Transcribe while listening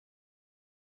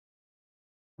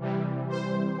Hello,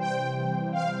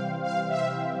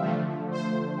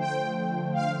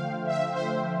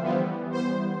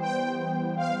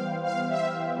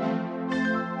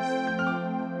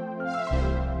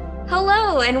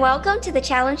 and welcome to the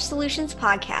Challenge Solutions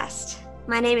podcast.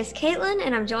 My name is Caitlin,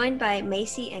 and I'm joined by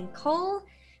Macy and Cole.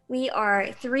 We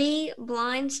are 3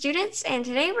 blind students, and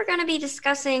today we're going to be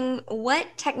discussing what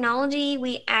technology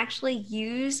we actually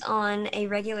use on a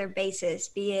regular basis,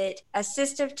 be it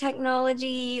assistive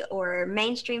technology or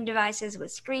mainstream devices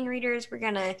with screen readers. We're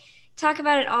going to talk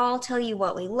about it all, tell you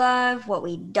what we love, what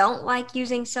we don't like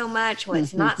using so much,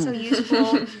 what's not so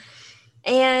useful.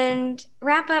 And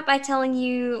wrap up by telling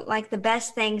you like the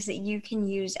best things that you can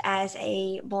use as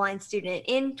a blind student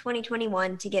in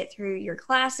 2021 to get through your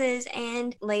classes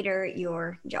and later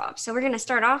your job. So we're going to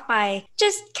start off by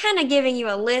just kind of giving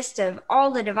you a list of all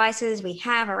the devices we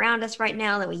have around us right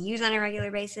now that we use on a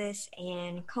regular basis.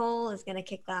 And Cole is going to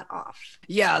kick that off.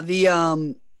 Yeah,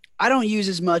 I don't use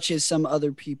as much as some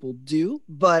other people do,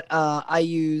 but I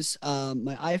use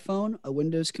my iPhone, a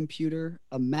Windows computer,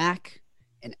 a Mac,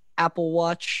 Apple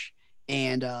Watch,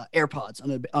 and AirPods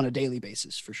on a daily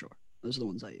basis for sure. Those are the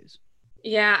ones I use.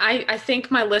 Yeah, I think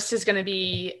my list is going to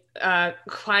be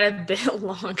quite a bit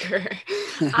longer.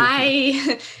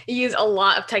 I use a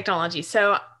lot of technology.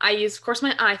 So I use, of course,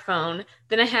 my iPhone.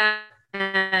 Then I have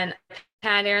an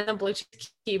iPad Air and the Bluetooth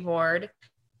keyboard,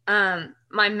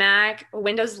 my Mac, a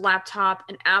Windows laptop,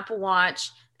 an Apple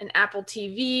Watch, an Apple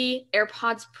TV,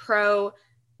 AirPods Pro,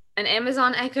 an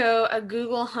Amazon Echo, a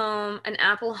Google Home, an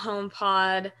Apple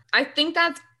HomePod. I think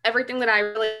that's everything that I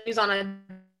really use on a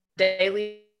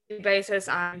daily basis.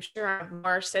 I'm sure I have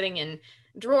more sitting in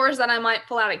drawers that I might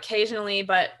pull out occasionally,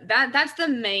 but that's the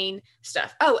main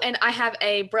stuff. Oh, and I have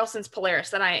a BrailleSense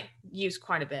Polaris that I use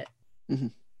quite a bit. Mm-hmm.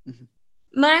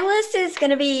 Mm-hmm. My list is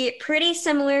going to be pretty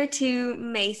similar to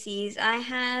Macy's. I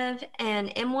have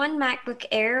an M1 MacBook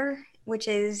Air, which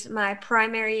is my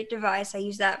primary device. I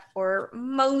use that for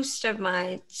most of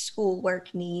my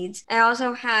schoolwork needs. I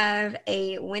also have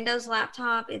a Windows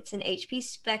laptop. It's an HP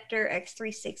Spectre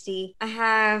X360. I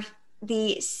have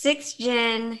the 6th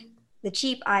gen, the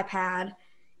cheap iPad,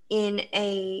 in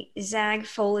a Zag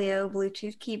Folio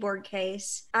Bluetooth keyboard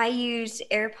case. I use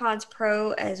AirPods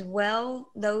Pro as well.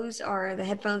 Those are the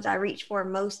headphones I reach for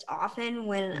most often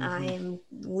when I am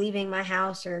leaving my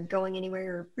house or going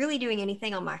anywhere or really doing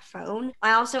anything on my phone.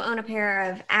 I also own a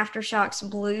pair of Aftershok's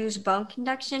Blues bone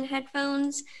conduction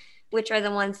headphones, which are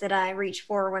the ones that I reach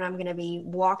for when I'm going to be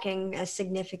walking a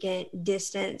significant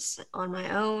distance on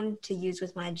my own to use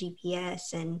with my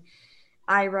GPS and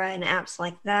Aira and apps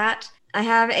like that. I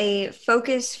have a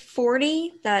Focus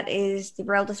 40 that is the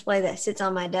Braille display that sits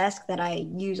on my desk that I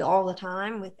use all the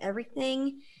time with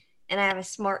everything. And I have a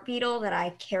Smart Beetle that I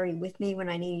carry with me when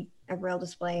I need a Braille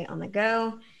display on the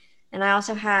go. And I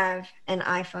also have an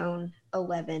iPhone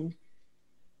 11.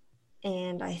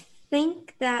 And I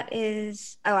think that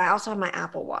is, I also have my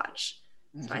Apple Watch.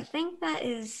 So I think that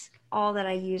is all that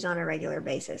I use on a regular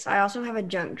basis. I also have a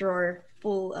junk drawer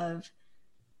full of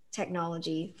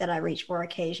technology that I reach for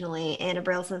occasionally, and a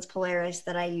BrailleSense Polaris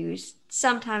that I use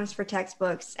sometimes for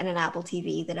textbooks, and an Apple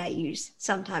TV that I use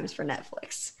sometimes for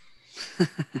Netflix.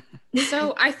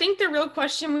 So I think the real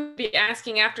question we'd be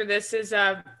asking after this is,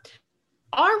 are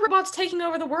robots taking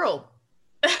over the world?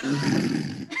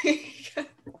 I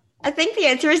think the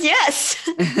answer is yes.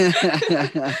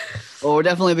 Well, we're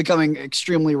definitely becoming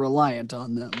extremely reliant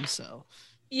on them, so.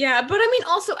 Yeah, but I mean,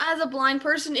 also as a blind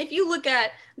person, if you look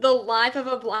at the life of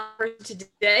a blind person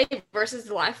today versus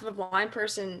the life of a blind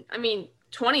person, I mean,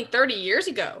 20, 30 years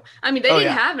ago, I mean, they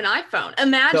didn't have an iPhone.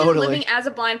 Imagine living as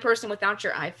a blind person without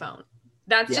your iPhone.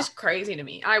 That's just crazy to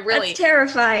me. That's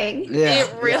terrifying. Yeah,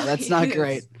 it really that's not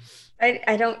great.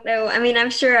 I don't know. I mean, I'm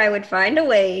sure I would find a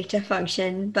way to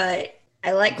function, but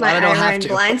I like my Aira and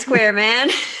Blind Square, man.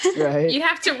 Right. You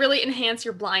have to really enhance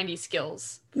your blindy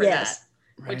skills for that.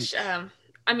 Right. Which,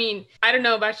 I mean, I don't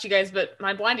know about you guys, but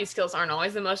my blindy skills aren't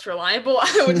always the most reliable.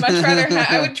 I would much rather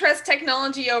I would trust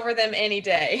technology over them any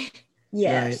day.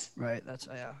 Yes. Right. That's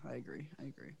I agree.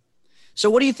 So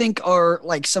what do you think are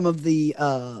like some of the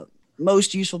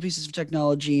most useful pieces of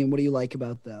technology, and what do you like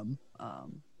about them?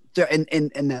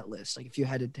 In that list, like if you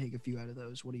had to take a few out of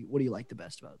those, what do you like the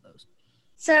best about those?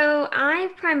 So I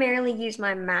primarily use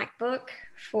my MacBook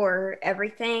for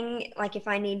everything. Like if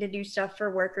I need to do stuff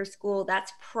for work or school,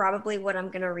 that's probably what I'm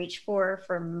going to reach for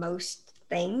most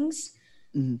things.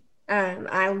 Mm-hmm.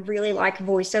 I really like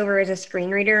VoiceOver as a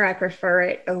screen reader. I prefer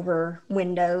it over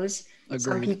Windows. Agreed.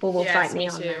 Some people will fight me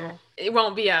on that. It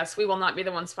won't be us. We will not be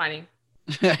the ones fighting.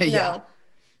 Yeah.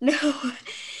 No.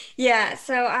 Yeah,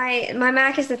 so my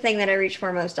Mac is the thing that I reach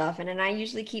for most often, and I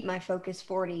usually keep my Focus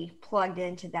 40 plugged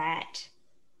into that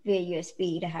via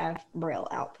USB to have Braille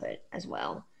output as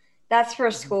well. That's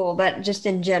for school, but just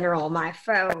in general, my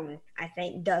phone I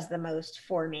think does the most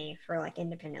for me for like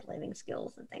independent living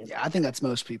skills and things Yeah, like I think that. that's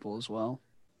most people as well.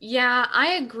 Yeah,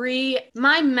 I agree.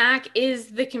 My Mac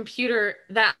is the computer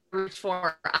that I reach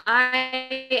for.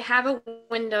 I have a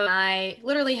Windows. I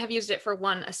literally have used it for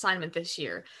one assignment this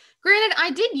year. Granted,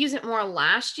 I did use it more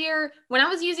last year. When I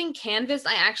was using Canvas,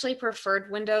 I actually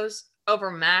preferred Windows over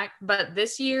Mac, but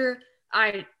this year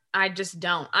I just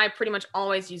don't. I pretty much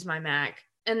always use my Mac.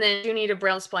 And then if you need a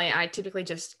Braille display, I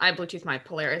Bluetooth my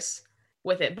Polaris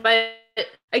with it. But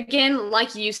again,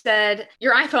 like you said,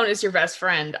 your iPhone is your best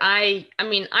friend. I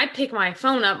mean, I pick my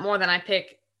phone up more than I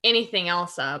pick anything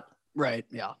else up. Right.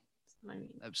 Yeah. I mean,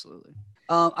 Absolutely.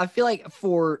 I feel like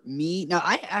for me now,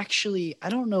 I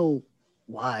don't know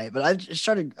why, but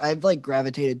I've like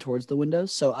gravitated towards the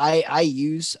Windows. So I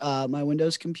use my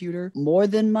Windows computer more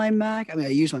than my Mac. I mean, I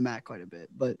use my Mac quite a bit,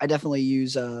 but I definitely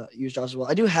use JAWS as well.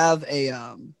 I do have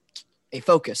a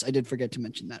Focus. I did forget to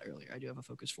mention that earlier. I do have a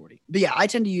Focus 40. But yeah, I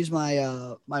tend to use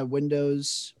my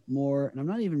Windows more, and I'm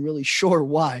not even really sure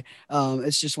why.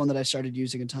 It's just one that I started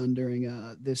using a ton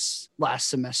during this last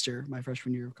semester, my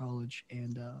freshman year of college,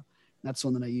 and that's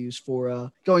one that I use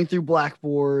for going through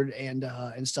Blackboard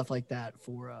and stuff like that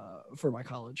for my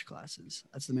college classes.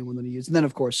 That's the main one that I use. And then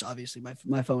of course, obviously,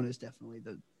 my phone is definitely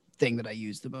the thing that I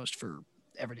use the most for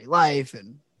everyday life,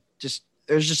 and just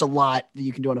there's just a lot that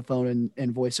you can do on a phone,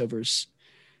 and voiceovers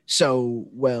so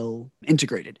well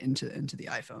integrated into the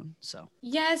iPhone. So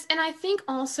yes, and I think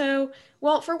also,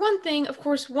 well, for one thing, of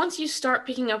course, once you start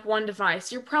picking up one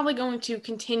device, you're probably going to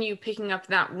continue picking up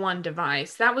that one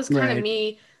device. That was kind of right,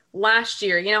 me last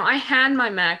year. You know, I had my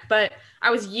Mac, but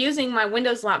I was using my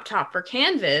Windows laptop for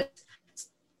Canvas.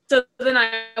 So then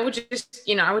I would just,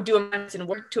 I would do a month and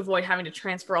work to avoid having to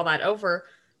transfer all that over.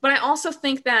 But I also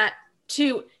think that,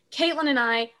 too, Caitlin and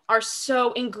I are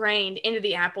so ingrained into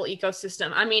the Apple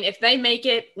ecosystem. I mean, if they make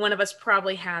it, one of us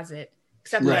probably has it,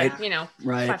 except right, the,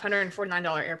 right. $549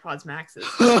 AirPods Maxes.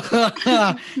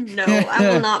 No, I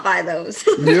will not buy those.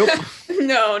 Nope.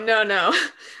 No.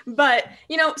 But,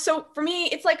 so for me,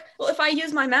 it's like, well, if I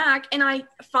use my Mac and I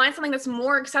find something that's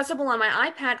more accessible on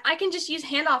my iPad, I can just use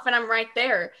handoff and I'm right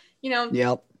there.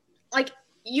 Yep. Like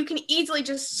you can easily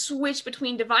just switch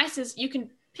between devices. You can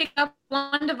pick up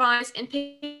one device and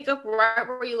pick up right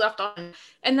where you left off.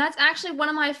 And that's actually one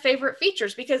of my favorite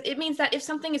features, because it means that if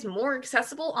something is more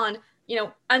accessible on,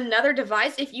 another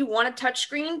device, if you want a touch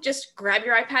screen, just grab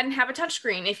your iPad and have a touch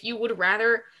screen. If you would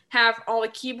rather have all the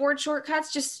keyboard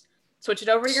shortcuts, just switch it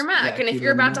over to your Mac. Yeah, and if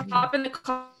you're about to hop in the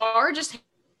car, just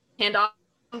hand off,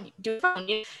 do phone.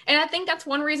 And I think that's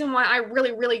one reason why I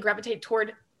really, really gravitate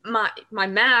toward my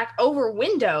Mac over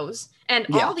Windows and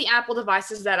all the Apple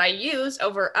devices that I use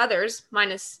over others,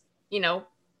 minus,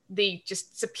 the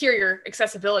just superior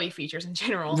accessibility features in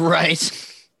general. Right.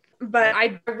 But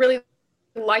I really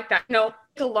like that.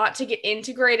 A lot to get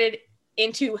integrated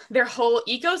into their whole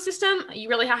ecosystem. You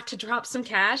really have to drop some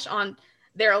cash on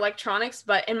their electronics.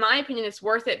 But in my opinion, it's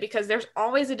worth it because there's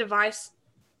always a device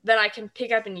that I can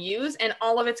pick up and use, and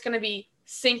all of it's going to be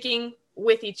syncing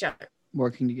with each other.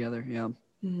 Working together. Yeah.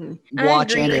 Mm-hmm.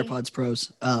 Watch and AirPods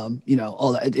Pros.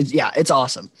 All that. It's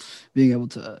awesome being able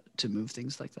to move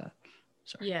things like that.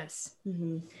 Sorry. Yes.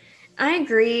 Mm-hmm. I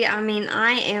agree. I mean,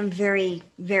 I am very,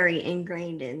 very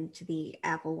ingrained into the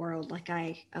Apple world. Like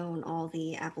I own all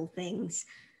the Apple things.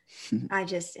 I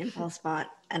just impulse bought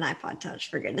an iPod Touch,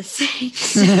 for goodness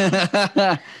sakes.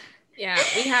 Yeah,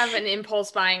 we have an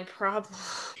impulse buying problem.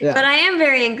 Yeah. But I am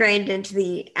very ingrained into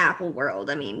the Apple world.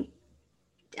 I mean,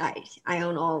 I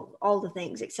own all the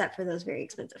things except for those very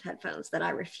expensive headphones that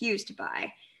I refuse to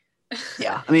buy.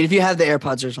 Yeah. I mean, if you have the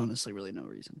AirPods, there's honestly really no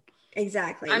reason.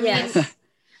 Exactly. I yes. mean,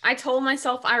 I told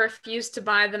myself I refused to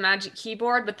buy the Magic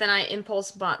Keyboard, but then I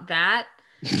impulse bought that.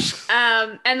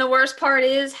 And the worst part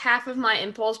is half of my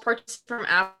impulse purchases from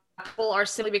Apple are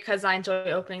simply because I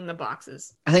enjoy opening the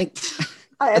boxes. I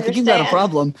think you've got a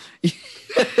problem. No,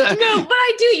 but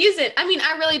I do use it. I mean,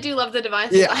 I really do love the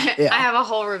devices. Yeah. I have a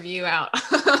whole review out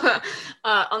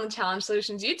on the Challenge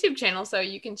Solutions YouTube channel, so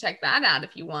you can check that out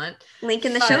if you want. Link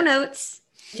in the show notes.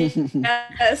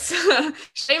 Yes.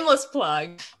 Shameless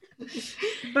plug.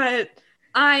 But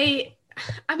I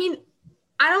mean,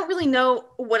 I don't really know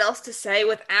what else to say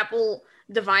with Apple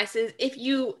devices.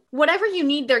 Whatever you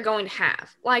need, they're going to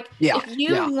have. Like, if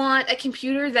you want a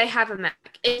computer, they have a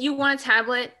Mac. If you want a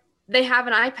tablet, they have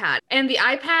an iPad. And the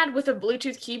iPad with a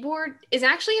Bluetooth keyboard is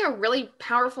actually a really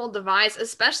powerful device,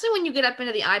 especially when you get up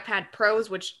into the iPad Pros,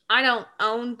 which I don't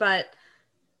own, but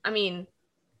I mean,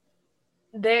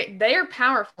 they are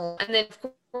powerful. And then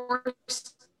of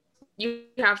course you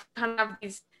have kind of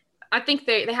these, I think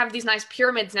they have these nice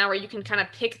pyramids now where you can kind of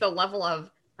pick the level of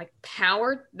like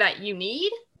power that you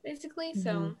need, basically.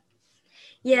 So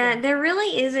yeah, there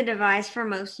really is a device for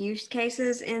most use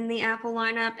cases in the Apple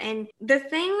lineup. And the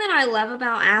thing that I love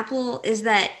about Apple is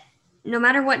that no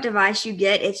matter what device you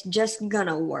get, it's just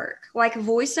gonna work. Like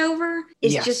VoiceOver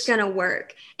is just gonna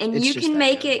work. And It's you just can that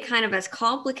make good. it kind of as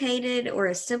complicated or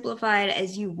as simplified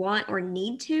as you want or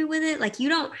need to with it. Like you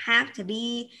don't have to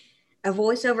be a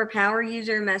VoiceOver power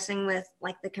user messing with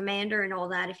like the commander and all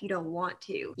that if you don't want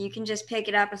to. You can just pick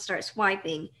it up and start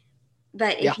swiping.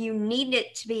 But if you need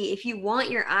it to be, if you want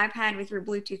your iPad with your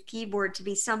Bluetooth keyboard to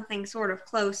be something sort of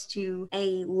close to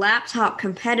a laptop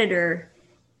competitor,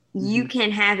 you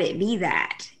can have it be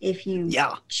that if you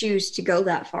choose to go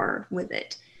that far with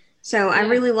it. So I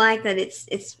really like that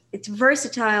it's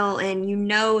versatile, and you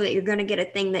know that you're going to get a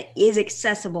thing that is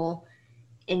accessible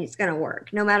and it's going to work.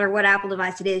 No matter what Apple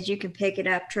device it is, you can pick it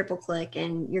up, triple click,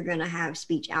 and you're going to have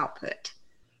speech output.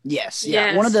 Yes.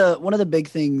 Yeah. One of the big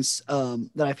things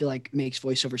that I feel like makes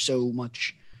VoiceOver so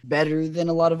much better than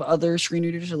a lot of other screen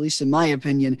readers, at least in my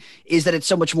opinion, is that it's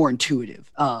so much more intuitive.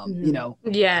 You know,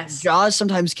 JAWS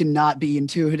sometimes cannot be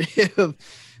intuitive.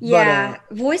 Yeah,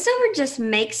 but, VoiceOver just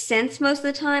makes sense most of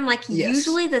the time. Like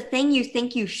usually the thing you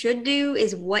think you should do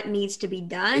is what needs to be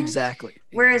done. Exactly.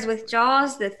 Whereas with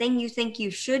JAWS, the thing you think you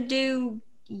should do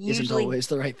usually isn't always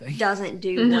the right thing. Doesn't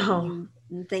do what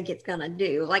you think it's gonna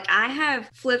do. Like I have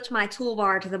flipped my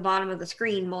toolbar to the bottom of the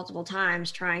screen multiple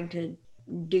times trying to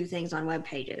do things on web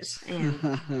pages,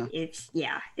 and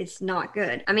it's not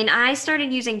good. I mean, I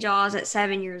started using JAWS at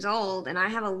 7 years old, and I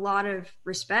have a lot of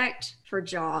respect for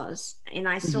JAWS, and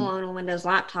I still own a Windows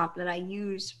laptop that I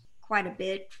use quite a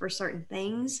bit for certain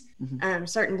things.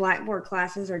 Certain Blackboard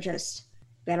classes are just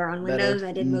better on Windows.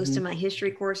 I did most of my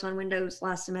history course on Windows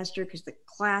last semester because the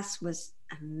class was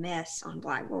a mess on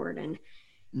Blackboard, and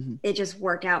it just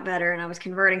worked out better. And I was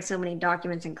converting so many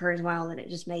documents in Kurzweil that it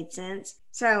just made sense.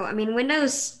 So, I mean,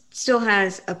 Windows still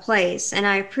has a place, and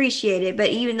I appreciate it. But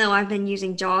even though I've been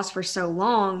using JAWS for so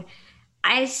long,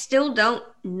 I still don't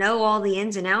know all the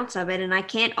ins and outs of it, and I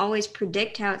can't always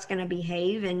predict how it's going to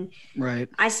behave. And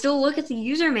I still look at the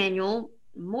user manual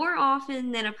more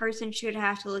often than a person should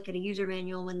have to look at a user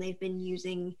manual when they've been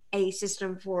using a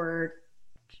system for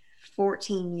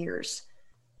 14 years.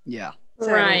 Yeah.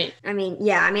 So, I mean,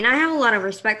 I have a lot of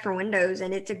respect for Windows,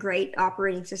 and it's a great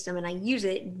operating system, and I use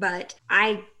it, but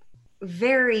I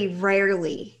very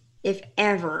rarely, if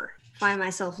ever, find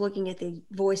myself looking at the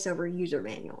VoiceOver user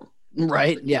manual.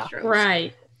 Right. Yeah.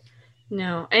 Right.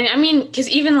 No. And I mean, because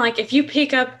even like if you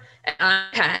pick up an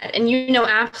iPad and you know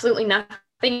absolutely nothing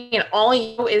and all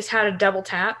you know is how to double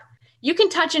tap, you can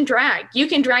touch and drag. You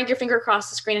can drag your finger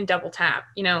across the screen and double tap,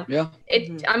 you know? Yeah.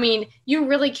 I mean, you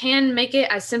really can make it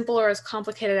as simple or as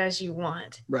complicated as you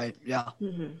want. Right. Yeah.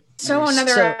 So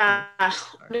another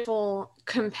wonderful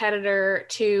competitor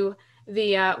to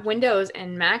the Windows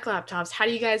and Mac laptops. How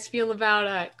do you guys feel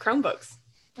about Chromebooks?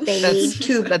 They need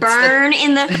to burn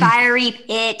in the fiery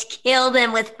pit. Kill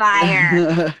them with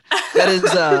fire. That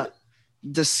is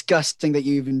disgusting that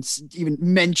you even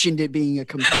mentioned it being a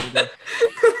competitor.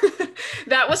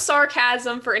 That was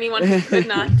sarcasm for anyone who could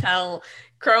not tell.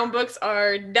 Chromebooks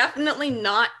are definitely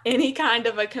not any kind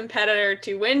of a competitor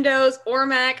to Windows or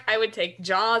Mac. I would take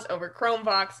JAWS over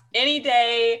Chromebox any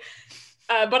day.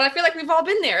 But I feel like we've all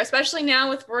been there, especially now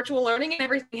with virtual learning and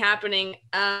everything happening.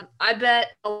 I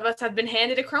bet a lot of us have been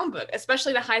handed a Chromebook,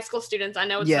 especially the high school students. I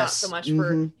know it's not so much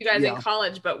for you guys in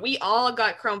college, but we all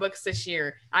got Chromebooks this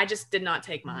year. I just did not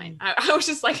take mine. I was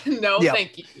just like, no,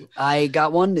 thank you. I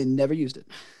got one and never used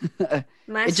it.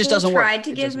 My it just doesn't work. Tried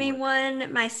to give me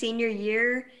one my senior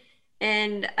year,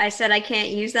 and I said I can't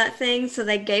use that thing, so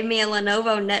they gave me a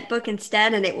Lenovo netbook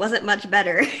instead, and it wasn't much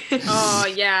better.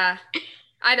 Oh, yeah.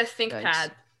 I had a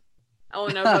ThinkPad, a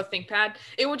Lenovo ThinkPad.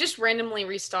 It would just randomly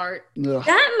restart. Ugh.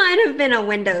 That might have been a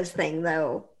Windows thing,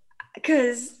 though,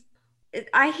 because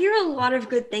I hear a lot of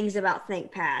good things about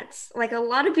ThinkPads. Like, a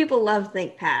lot of people love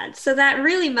ThinkPads, so that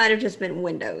really might have just been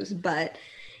Windows. But,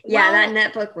 yeah, that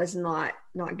netbook was not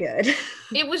good.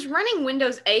 It was running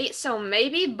Windows 8, so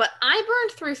maybe, but I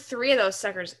burned through 3 of those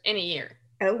suckers in a year.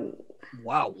 Oh.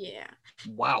 Wow. Yeah.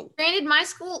 Wow. Granted, my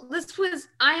school,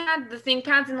 I had the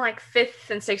ThinkPads in like 5th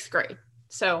and 6th grade.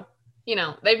 So, you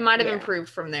know, they might have improved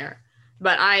from there.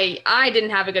 But I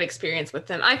didn't have a good experience with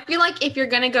them. I feel like if you're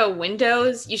going to go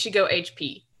Windows, you should go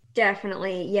HP.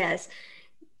 Definitely, yes.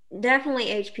 Definitely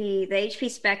HP. The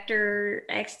HP Spectre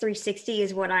X360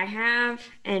 is what I have,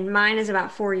 and mine is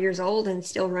about 4 years old and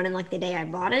still running like the day I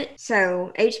bought it.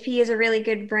 So HP is a really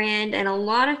good brand, and a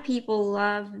lot of people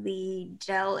love the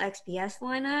Dell XPS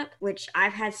lineup, which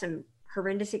I've had some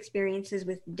horrendous experiences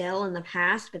with Dell in the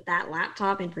past, but that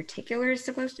laptop in particular is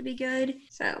supposed to be good.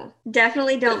 So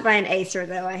definitely don't buy an Acer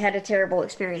though. I had a terrible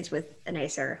experience with an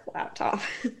Acer laptop.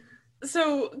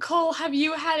 So, Cole, have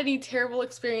you had any terrible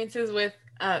experiences with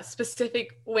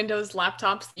specific Windows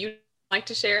laptops you'd like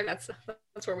to share? That's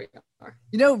where we are.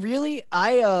 Really,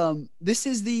 this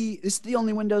is the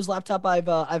only Windows laptop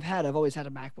I've had. I've always had a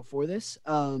Mac before this,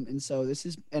 and so this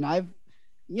is, and I've,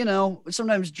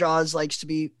 sometimes Jaws likes to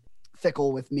be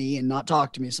fickle with me and not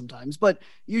talk to me sometimes, but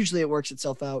usually it works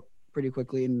itself out pretty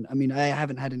quickly. And I mean, I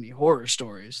haven't had any horror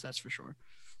stories, that's for sure.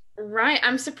 Right.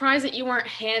 I'm surprised that you weren't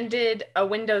handed a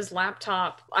Windows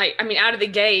laptop. I mean, out of the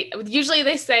gate. Usually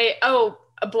they say, oh,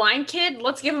 a blind kid,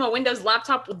 let's give him a Windows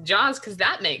laptop with JAWS because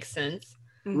that makes sense.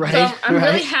 Right. So I'm right.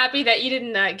 really happy that you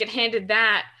didn't get handed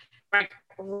that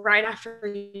right after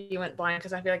you went blind,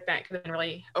 because I feel like that could have been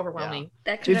really overwhelming. Yeah.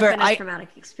 That could have been a traumatic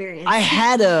experience. I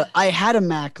had a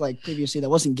Mac like previously that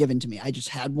wasn't given to me. I just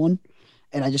had one,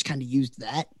 and I just kind of used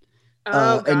that.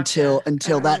 Gotcha.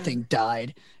 until that thing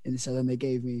died, and so then they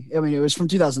gave me, I mean, it was from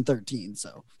 2013,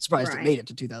 so surprised it made it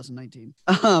to 2019.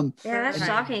 Yeah, that's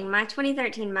shocking. My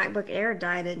 2013 MacBook Air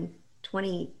died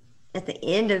at the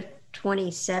end of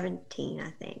 2017,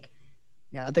 I think.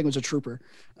 Yeah, I think it was a trooper.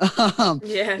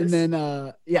 Yes. And then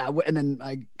and then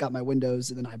I got my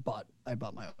Windows, and then I bought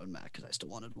my own Mac because I still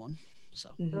wanted one. So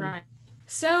Right.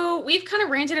 So we've kind of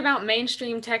ranted about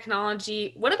mainstream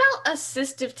technology. What about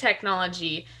assistive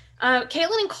technology?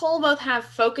 Caitlin and Cole both have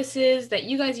focuses that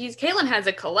you guys use. Caitlin has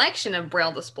a collection of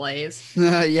Braille displays.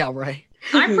 Yeah, right.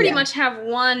 I pretty much have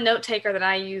one note taker that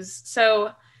I use.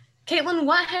 So, Caitlin,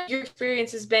 what have your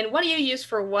experiences been? What do you use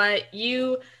for what?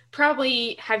 You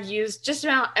probably have used just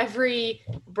about every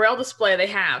Braille display they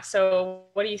have. So,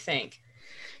 what do you think?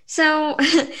 So,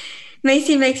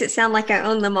 Macy makes it sound like I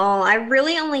own them all. I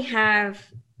really only have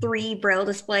 3 Braille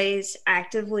displays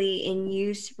actively in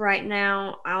use right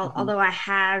now, although I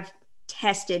have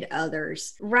tested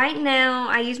others. Right now,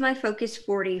 I use my Focus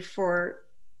 40 for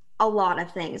a lot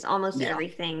of things, almost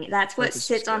everything. That's what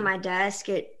sits on my desk.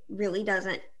 It really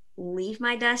doesn't leave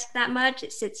my desk that much.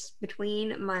 It sits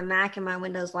between my Mac and my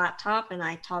Windows laptop, and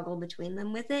I toggle between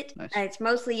them with it. Nice. It's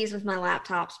mostly used with my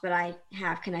laptops, but I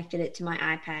have connected it to my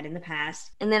iPad in the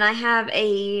past. And then I have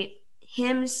a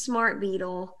HIMS Smart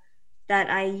Beetle that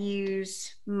I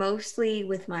use mostly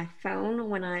with my phone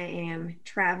when I am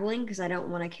traveling because I don't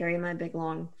want to carry my big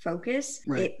long Focus.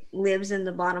 Right. It lives in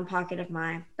the bottom pocket of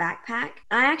my backpack.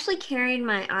 I actually carried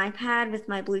my iPad with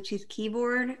my Bluetooth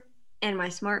keyboard and my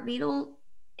Smart Beetle,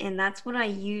 and that's what I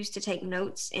used to take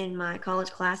notes in my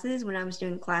college classes when I was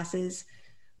doing classes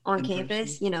on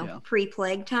campus,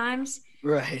 pre-plague times.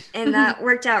 Right. And that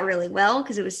worked out really well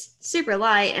because it was super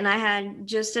light and I had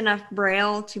just enough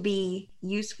Braille to be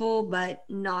useful, but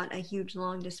not a huge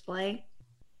long display.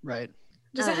 Right.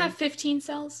 Does it have 15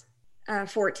 cells?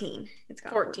 14. It's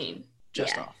got 14.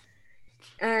 Just off.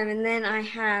 And then I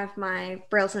have my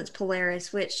BrailleSense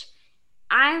Polaris, which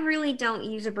I really don't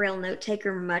use a Braille note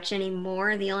taker much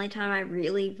anymore. The only time I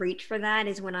really reach for that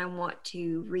is when I want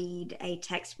to read a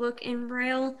textbook in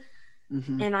Braille.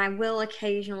 Mm-hmm. And I will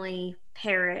occasionally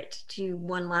pair it to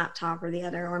one laptop or the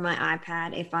other or my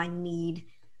iPad if I need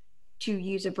to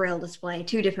use a Braille display,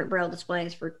 2 different Braille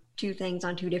displays for 2 things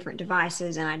on 2 different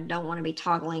devices, and I don't want to be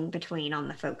toggling between on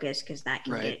the Focus because that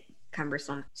can get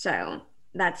cumbersome. So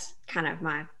that's kind of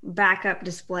my backup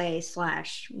display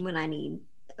 / when I need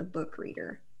a book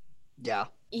reader. Yeah.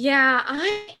 Yeah,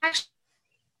 I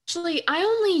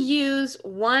only use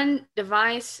one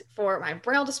device for my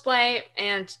Braille display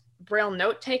and Braille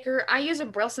note taker. I use a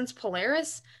BrailleSense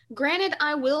Polaris. Granted,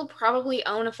 I will probably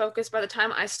own a Focus by the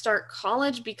time I start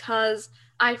college because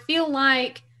I feel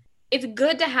like it's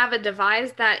good to have a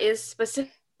device that is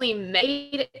specifically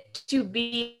made to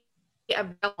be a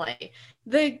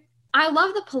Braille. I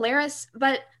love the Polaris,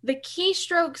 but the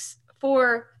keystrokes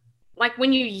for like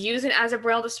when you use it as a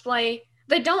Braille display,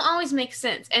 they don't always make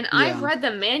sense. And I've read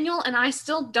the manual and I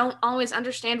still don't always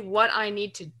understand what I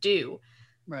need to do.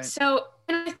 Right. So,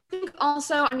 and I think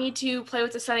also I need to play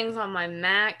with the settings on my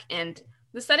Mac and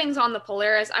the settings on the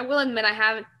Polaris. I will admit I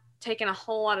haven't taken a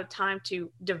whole lot of time to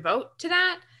devote to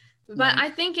that, but I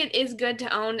think it is good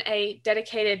to own a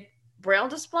dedicated Braille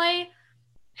display.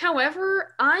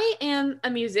 However, I am a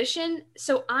musician,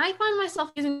 so I find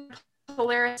myself using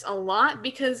Polaris a lot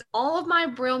because all of my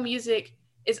Braille music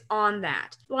is on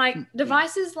that. Like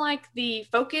devices like the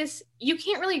Focus, you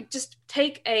can't really just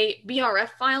take a BRF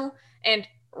file and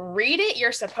read it.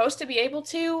 You're supposed to be able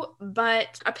to,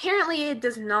 but apparently it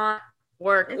does not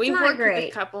work. It's We've not worked great.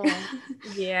 with a couple.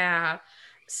 Yeah.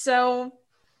 So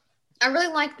I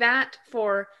really like that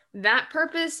for that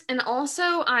purpose. And also,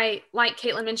 I, like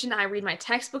Caitlin mentioned, I read my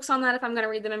textbooks on that if I'm going to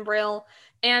read them in Braille.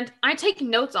 And I take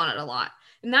notes on it a lot.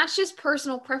 And that's just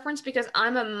personal preference because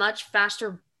I'm a much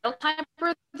faster Braille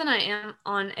typer than I am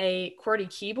on a QWERTY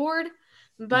keyboard.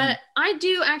 But I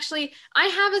do actually, I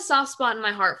have a soft spot in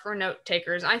my heart for note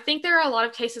takers. I think there are a lot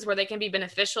of cases where they can be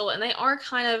beneficial, and they are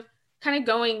kind of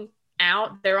going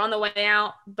out. They're on the way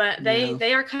out, but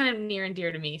they are kind of near and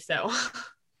dear to me. So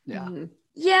Yeah.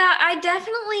 Yeah, I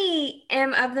definitely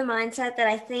am of the mindset that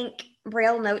I think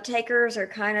Braille note takers are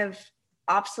kind of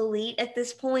obsolete at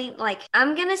this point. Like,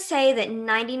 I'm going to say that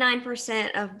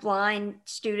 99% of blind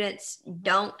students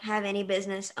don't have any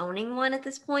business owning one at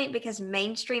this point because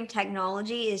mainstream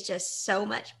technology is just so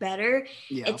much better.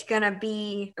 Yeah. It's going to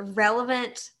be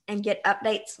relevant and get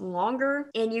updates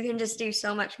longer, and you can just do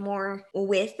so much more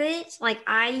with it. Like,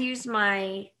 I use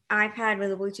my iPad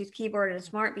with a Bluetooth keyboard and a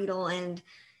Smart Beetle, and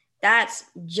that's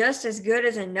just as good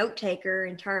as a note taker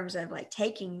in terms of like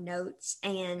taking notes,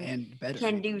 and better.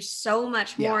 Can do so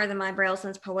much more than my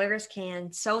BrailleSense Polaris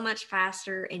can, so much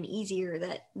faster and easier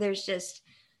that there's just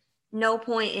no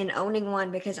point in owning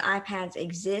one because iPads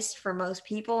exist for most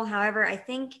people. However, I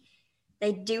think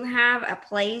they do have a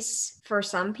place for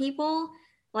some people.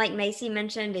 Like Macy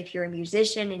mentioned, if you're a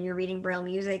musician and you're reading Braille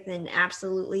music, then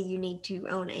absolutely you need to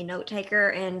own a note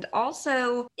taker. And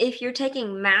also, if you're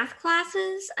taking math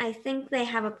classes, I think they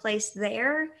have a place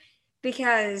there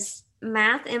because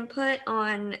math input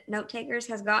on note takers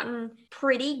has gotten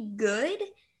pretty good.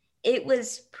 It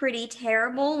was pretty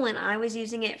terrible when I was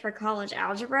using it for college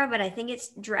algebra, but I think it's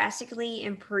drastically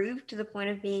improved to the point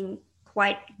of being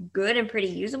quite good and pretty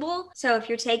usable. So if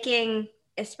you're taking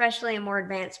especially a more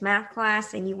advanced math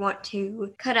class and you want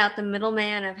to cut out the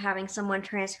middleman of having someone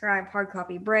transcribe hard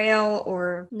copy Braille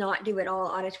or not do it all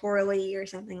auditorily or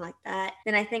something like that,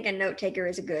 then I think a note taker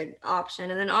is a good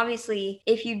option. And then obviously,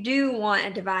 if you do want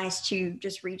a device to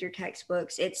just read your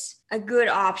textbooks, it's a good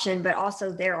option, but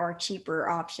also there are cheaper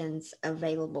options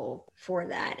available for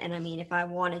that. And I mean, if I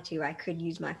wanted to, I could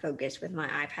use my Focus with my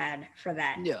iPad for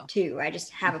that too. I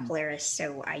just have a Polaris,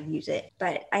 so I use it.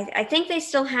 But I think they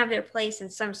still have their place in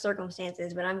some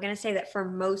circumstances, but I'm going to say that for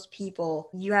most people,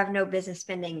 you have no business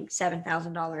spending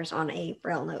 $7,000 on a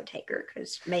Braille note taker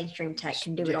because mainstream tech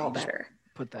can do it all better.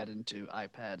 Put that into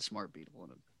iPad, Smart Beetle,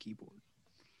 and a keyboard.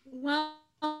 Well,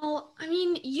 I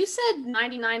mean, you said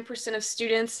 99% of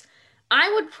students. I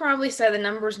would probably say the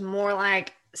number's more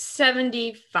like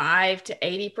 75 to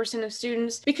 80% of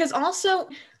students, because also,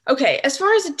 okay, as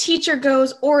far as a teacher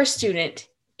goes or a student,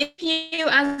 if you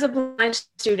as a blind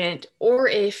student, or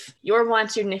if you're a blind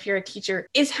student, if you're a teacher,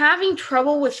 is having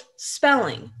trouble with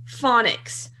spelling,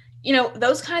 phonics,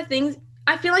 those kind of things,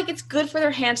 I feel like it's good for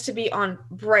their hands to be on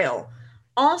Braille.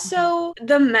 Also,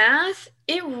 the math,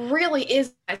 it really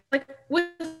is like with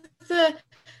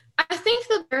I think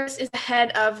the Polaris is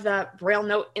ahead of the Braille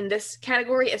note in this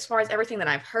category as far as everything that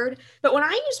I've heard. But when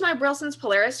I used my BrailleSense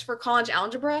Polaris for college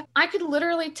algebra, I could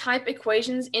literally type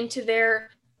equations into their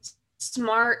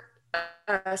smart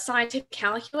scientific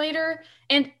calculator,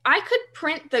 and I could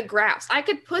print the graphs. I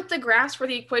could put the graphs for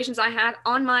the equations I had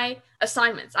on my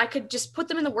assignments. I could just put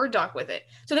them in the Word doc with it.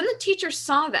 So then the teacher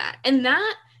saw that, and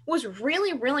that was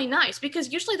really, really nice,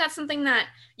 because usually that's something that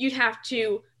you'd have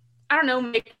to, I don't know,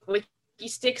 make wiki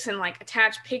sticks and like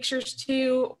attach pictures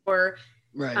to, or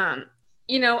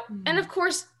and of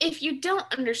course, if you don't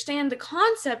understand the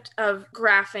concept of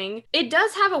graphing, it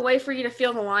does have a way for you to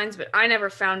feel the lines, but I never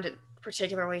found it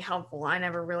particularly helpful. I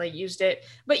never really used it,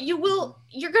 but you're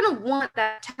going to want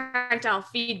that tactile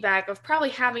feedback of probably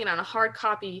having it on a hard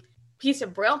copy piece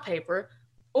of Braille paper,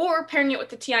 or pairing it with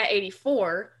the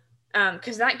TI-84,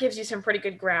 because that gives you some pretty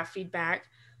good graph feedback.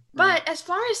 But as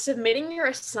far as submitting your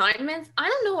assignments, I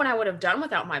don't know what I would have done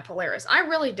without my Polaris. I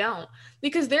really don't,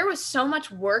 because there was so much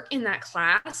work in that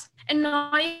class, and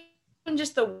not even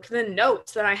just the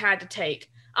notes that I had to take.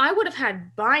 I would have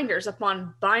had binders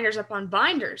upon binders upon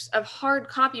binders of hard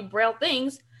copy Braille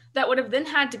things that would have then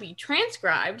had to be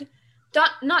transcribed.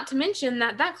 Not to mention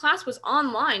that class was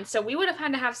online, so we would have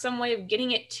had to have some way of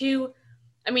getting it to,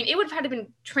 it would have had to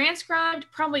been transcribed,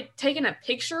 probably taken a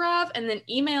picture of, and then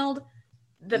emailed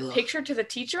the picture to the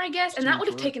teacher, I guess, and that would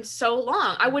have taken so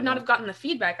long. I would not have gotten the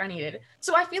feedback I needed.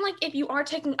 So I feel like if you are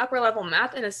taking upper level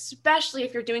math, and especially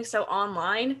if you're doing so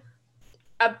online,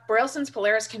 a BrailleSense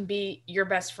Polaris can be your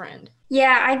best friend.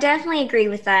 Yeah, I definitely agree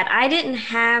with that. I didn't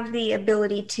have the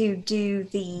ability to do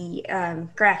the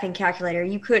graphing calculator.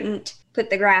 You couldn't put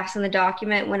the graphs in the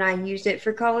document when I used it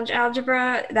for college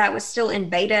algebra. That was still in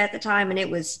beta at the time, and it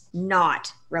was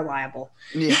not reliable.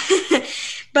 Yeah.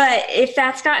 But if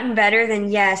that's gotten better,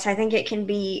 then yes, I think it can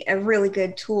be a really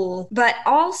good tool. But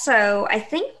also, I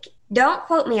think, don't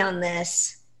quote me on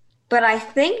this, but I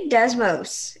think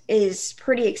Desmos is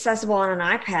pretty accessible on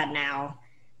an iPad now.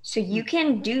 So you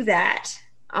can do that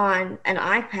on an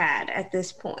iPad at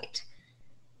this point.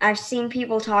 I've seen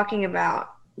people talking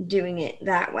about doing it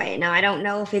that way. Now, I don't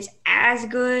know if it's as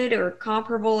good or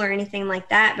comparable or anything like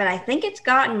that, but I think it's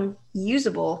gotten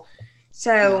usable.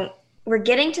 So we're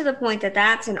getting to the point that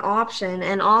that's an option.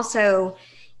 And also,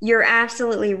 you're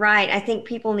absolutely right. I think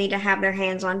people need to have their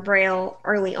hands on Braille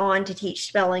early on to teach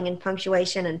spelling and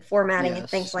punctuation and formatting and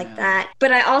things like that.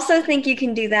 But I also think you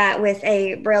can do that with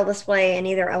a Braille display in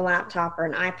either a laptop or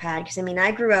an iPad. Because, I mean,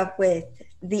 I grew up with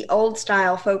the old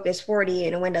style Focus 40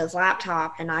 in a Windows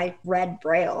laptop, and I read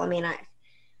Braille. I mean,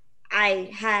 I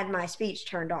had my speech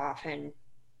turned off and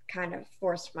kind of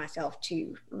forced myself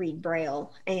to read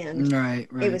Braille, and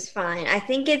it was fine. I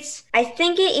think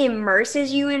it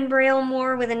immerses you in Braille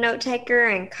more with a note taker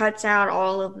and cuts out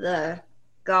all of the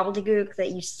gobbledygook that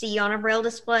you see on a Braille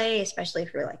display, especially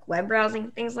if you're like web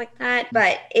browsing, things like that.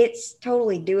 But it's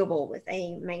totally doable with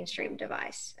a mainstream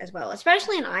device as well,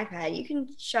 especially an iPad. You can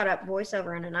shut up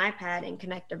VoiceOver on an iPad and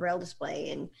connect a Braille display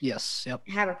and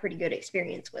have a pretty good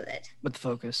experience with it. With the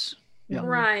Focus. Yep.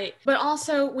 Right. But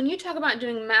also, when you talk about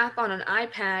doing math on an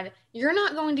iPad, you're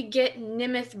not going to get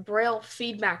Nemeth Braille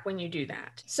feedback when you do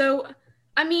that. So,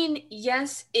 I mean,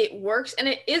 yes, it works and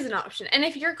it is an option. And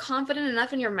if you're confident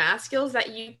enough in your math skills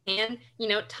that you can,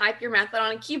 type your math out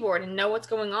on a keyboard and know what's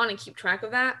going on and keep track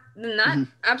of that, then that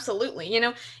absolutely,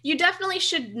 you definitely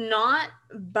should not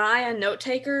buy a note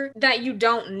taker that you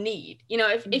don't need.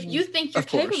 If you think you're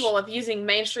capable of using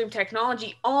mainstream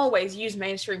technology, always use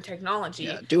mainstream technology.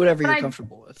 Yeah, do whatever you're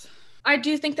comfortable with. I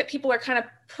do think that people are kind of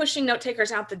pushing note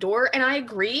takers out the door, and I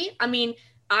agree. I mean,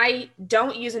 I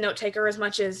don't use a note taker as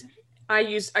much as I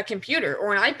use a computer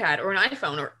or an iPad or an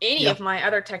iPhone or any of my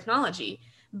other technology,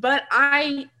 but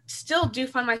I still do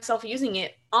find myself using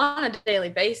it on a daily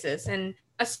basis. And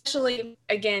especially,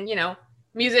 again,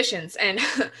 musicians and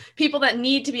people that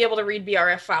need to be able to read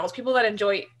BRF files, people that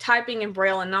enjoy typing in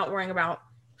Braille and not worrying about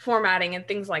formatting and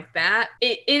things like that.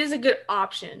 It is a good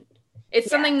option. It's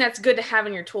something that's good to have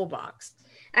in your toolbox.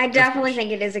 I definitely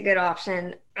think it is a good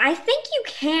option. I think you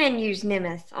can use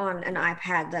Nemeth on an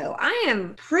iPad, though. I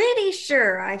am pretty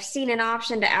sure I've seen an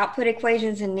option to output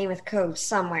equations in Nemeth code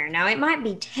somewhere. Now, it might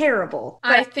be terrible.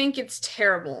 I think it's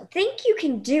terrible. I think you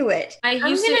can do it. I'm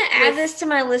going to add this to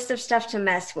my list of stuff to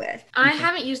mess with. I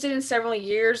haven't used it in several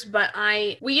years, but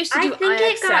we used to do IXLs. I think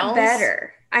it got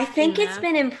better. I think it's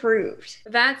been improved.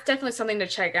 That's definitely something to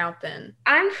check out then.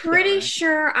 I'm pretty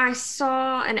sure I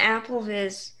saw an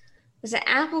AppleVis. Was it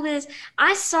AppleVis?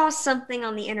 I saw something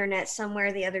on the internet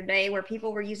somewhere the other day where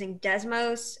people were using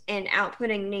Desmos and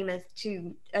outputting Nemeth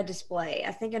to a display.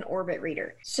 I think an Orbit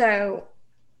reader. So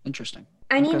interesting.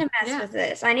 I need to mess with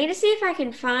this. I need to see if I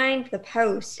can find the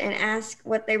post and ask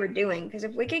what they were doing. Because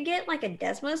if we could get like a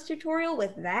Desmos tutorial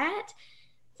with that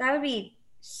would be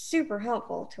super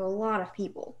helpful to a lot of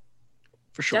people.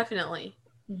 For sure. Definitely.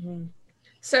 Mm-hmm.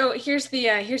 So here's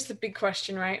the big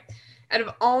question, right? Out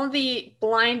of all the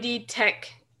blindy tech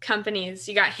companies,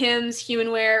 you got HIMSS,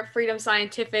 Humanware, Freedom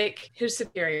Scientific. Who's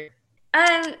superior?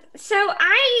 So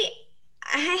I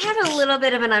have a little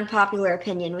bit of an unpopular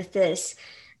opinion with this.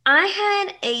 I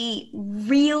had a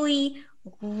really,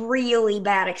 really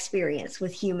bad experience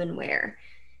with Humanware.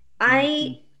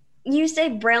 I used a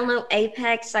Braille Note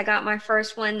Apex. I got my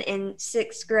first one in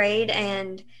 6th grade,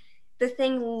 and the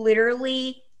thing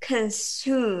literally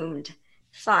consumed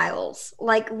files,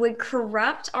 would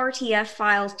corrupt RTF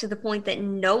files to the point that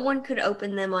no one could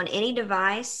open them on any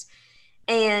device.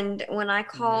 And when I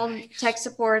called tech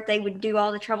support, they would do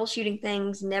all the troubleshooting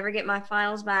things, never get my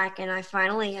files back. And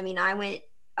I went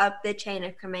up the chain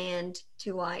of command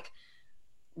to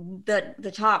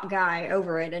the top guy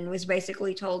over it and was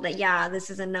basically told that, this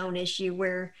is a known issue.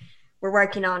 We're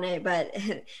working on it, but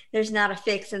there's not a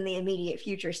fix in the immediate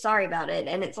future. Sorry about it.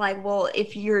 And it's like, well,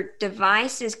 if your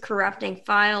device is corrupting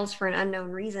files for an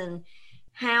unknown reason,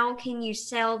 how can you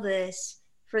sell this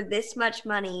for this much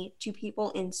money to people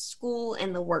in school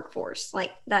and the workforce?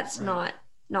 That's not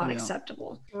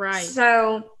acceptable. Right.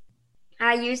 So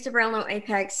I used a Braille Note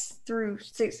Apex through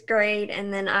 6th grade,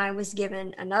 and then I was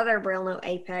given another Braille Note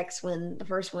Apex when the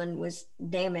first one was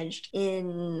damaged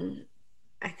in,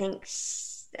 I think,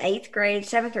 eighth grade,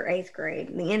 seventh or eighth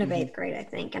grade, the end of eighth grade, I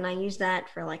think. And I used that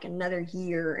for like another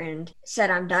year and said,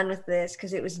 I'm done with this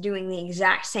because it was doing the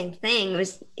exact same thing. It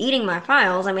was eating my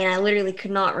files. I mean, I literally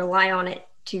could not rely on it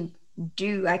to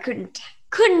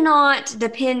could not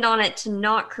depend on it to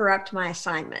not corrupt my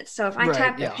assignments. So if I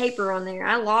typed a paper on there,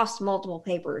 I lost multiple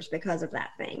papers because of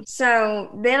that thing. So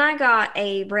then I got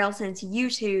a BrailleSense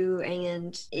U2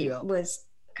 and it was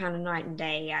kind of night and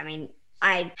day. I mean,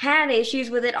 I had issues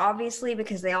with it, obviously,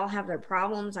 because they all have their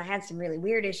problems. I had some really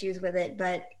weird issues with it,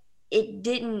 but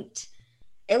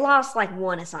it lost like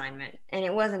one assignment and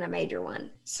it wasn't a major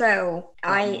one. So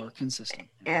more consistent.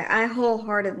 I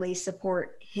wholeheartedly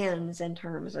support HIMS in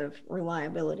terms of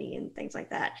reliability and things like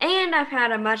that. And I've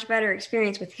had a much better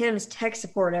experience with HIMS tech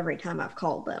support every time I've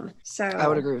called them. So I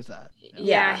would agree with that.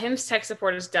 Yeah, HIMS tech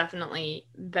support is definitely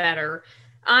better.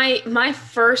 My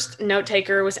first note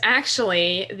taker was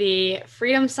actually the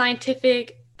Freedom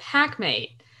Scientific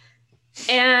PackMate.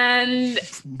 And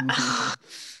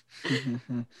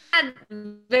had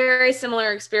very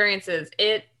similar experiences.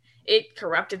 It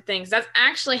corrupted things. That's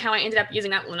actually how I ended up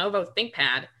using that Lenovo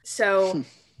ThinkPad. So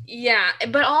yeah,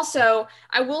 but also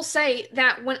I will say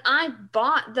that when I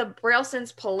bought the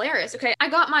BrailleSense Polaris, I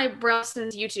got my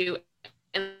BrailleSense U2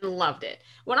 and loved it.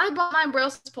 When I bought my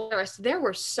BrailleSense Polaris, there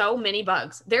were so many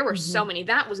bugs. There were so many.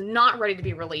 That was not ready to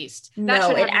be released. That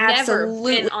should have never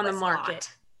been on the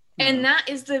market. And that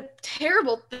is the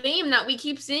terrible theme that we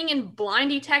keep seeing in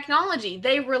blindy technology.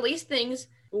 They release things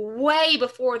way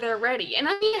before they're ready. And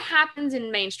I mean, it happens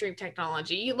in mainstream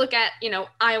technology. You look at,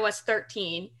 iOS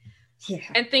 13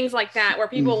 and things like that, where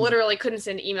people literally couldn't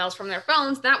send emails from their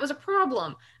phones. That was a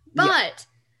problem. But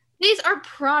these are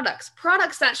products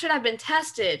that should have been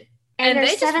tested. And they're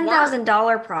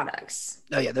 $7,000 products.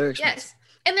 Oh, yeah, they're expensive. Yes.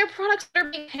 And they're products that are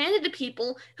being handed to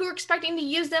people who are expecting to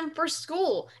use them for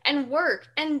school and work.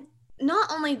 And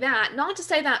not only that, not to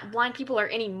say that blind people are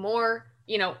any more,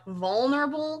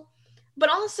 vulnerable, but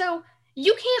also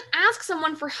you can't ask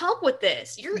someone for help with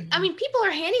this. People are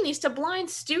handing these to blind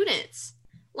students.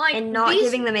 And not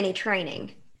giving them any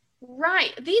training.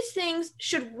 Right. These things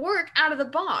should work out of the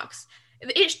box.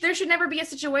 There should never be a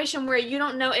situation where you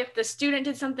don't know if the student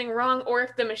did something wrong or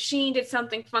if the machine did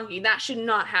something funky. That should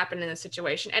not happen in a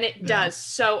situation. And it does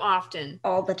so often.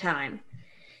 All the time.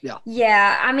 Yeah.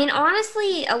 Yeah. I mean,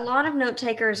 honestly, a lot of note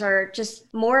takers are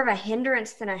just more of a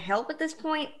hindrance than a help at this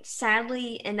point,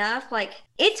 sadly enough.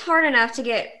 It's hard enough to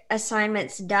get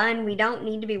assignments done. We don't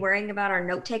need to be worrying about our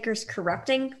note takers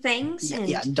corrupting things.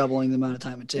 And doubling the amount of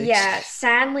time it takes. Yeah,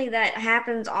 sadly, that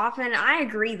happens often. I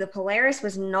agree. The Polaris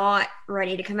was not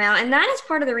ready to come out. And that is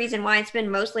part of the reason why it's been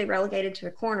mostly relegated to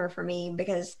a corner for me.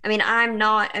 Because, I'm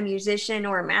not a musician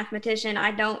or a mathematician.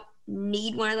 I don't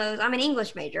need one of those. I'm an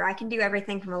English major. I can do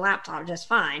everything from a laptop just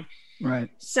fine. Right.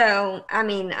 So,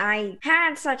 I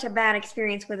had such a bad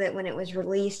experience with it when it was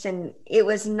released, and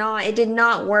it did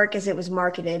not work as it was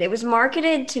marketed. It was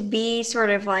marketed to be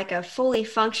sort of like a fully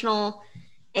functional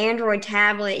Android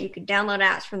tablet. You could download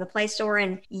apps from the Play Store,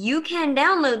 and you can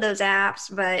download those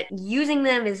apps, but using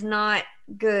them is not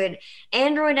good.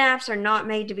 Android apps are not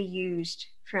made to be used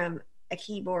from a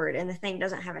keyboard, and the thing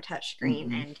doesn't have a touch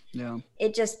screen, and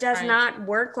it just does not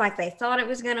work like they thought it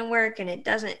was going to work, and it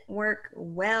doesn't work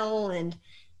well. And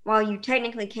while you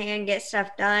technically can get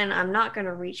stuff done, I'm not going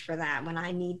to reach for that when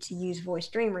I need to use Voice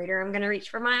Dream Reader. I'm going to reach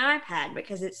for my iPad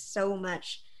because it's so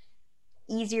much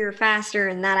easier, faster,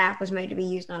 and that app was made to be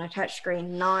used on a touch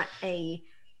screen, not a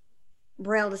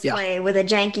Braille display with a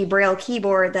janky Braille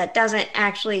keyboard that doesn't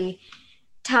actually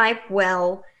type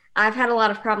well. I've had a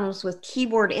lot of problems with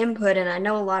keyboard input, and I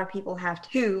know a lot of people have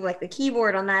too. The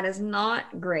keyboard on that is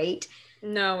not great.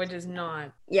 No, it is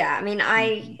not. Yeah,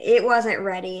 it wasn't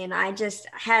ready, and I just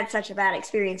had such a bad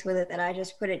experience with it that I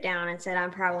just put it down and said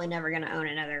I'm probably never going to own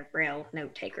another Braille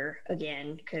note taker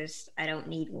again because I don't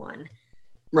need one.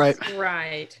 Right.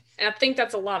 And I think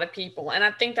that's a lot of people, and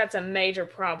I think that's a major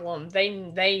problem.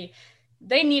 They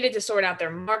needed to sort out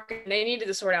their market. They needed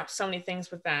to sort out so many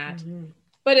things with that. Mm-hmm.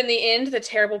 But in the end, the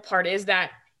terrible part is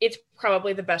that it's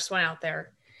probably the best one out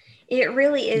there. It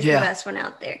really is the best one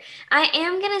out there. I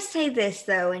am going to say this,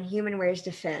 though, in HumanWare's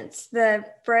defense. The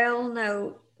Braille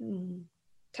Note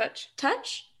Touch?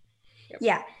 Yep.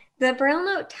 Yeah. The Braille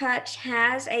Note Touch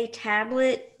has a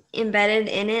tablet embedded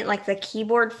in it. The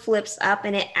keyboard flips up,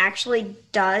 and it actually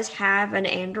does have an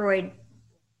Android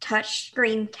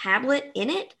touchscreen tablet in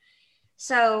it.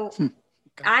 So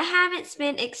I haven't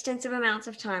spent extensive amounts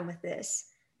of time with this.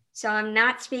 So I'm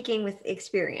not speaking with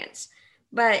experience,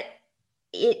 but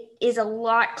it is a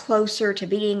lot closer to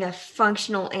being a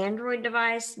functional Android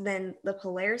device than the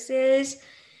Polaris is.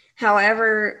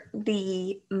 However,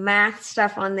 the math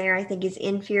stuff on there I think is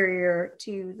inferior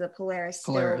to the Polaris.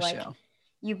 Polaris, Still, like yeah.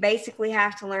 you basically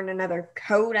have to learn another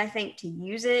code, I think, to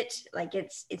use it. Like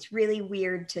it's really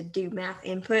weird to do math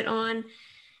input on.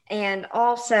 And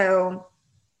also,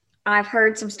 I've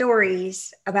heard some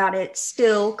stories about it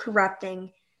still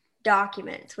corrupting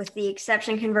documents with the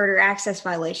exception converter access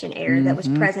violation error that was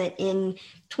Mhm. present in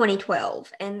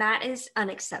 2012. And that is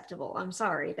unacceptable. I'm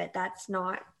sorry, but that's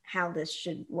not how this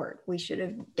should work. We should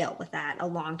have dealt with that a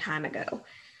long time ago.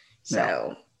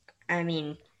 So, I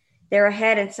mean, they're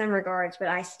ahead in some regards, but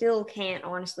I still can't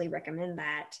honestly recommend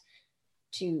that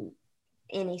to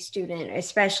any student,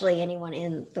 especially anyone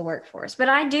in the workforce. But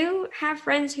I do have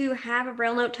friends who have a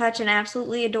Braille Note Touch and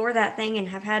absolutely adore that thing and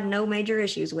have had no major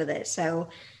issues with it. So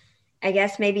I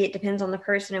guess maybe it depends on the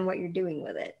person and what you're doing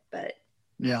with it. But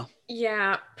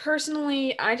Yeah,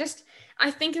 personally,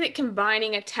 I think that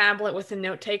combining a tablet with a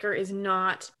note taker is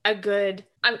not a good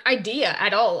idea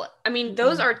at all. I mean,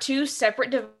 those are two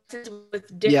separate devices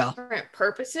with different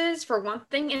purposes. For one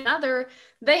thing and another,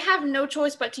 they have no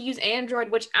choice but to use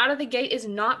Android, which out of the gate is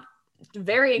not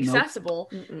very accessible.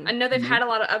 Nope. I know they've had a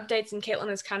lot of updates, and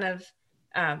Caitlin is kind of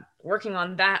working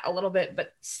on that a little bit,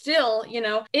 but still,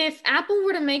 if Apple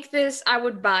were to make this, I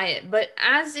would buy it. But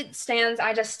as it stands,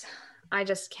 I just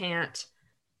can't.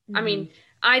 I mean,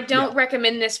 I don't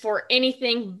recommend this for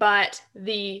anything but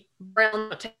the Braille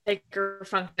Note Taker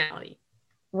functionality.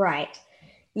 Right.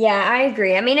 Yeah, I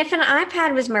agree. I mean, if an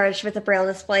iPad was merged with a Braille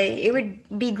display, it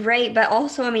would be great. But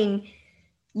also, I mean,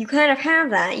 you kind of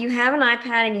have that. You have an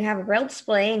iPad and you have a Braille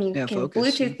display and you can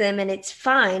Bluetooth them and it's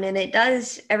fine and it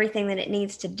does everything that it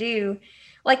needs to do.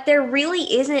 Like, there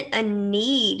really isn't a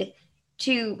need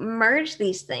to merge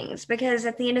these things because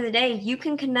at the end of the day, you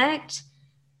can connect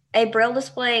a Braille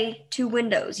display to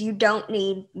Windows. You don't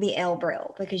need the L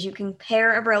Braille because you can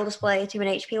pair a Braille display to an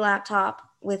HP laptop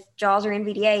with JAWS or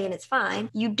NVDA and it's fine.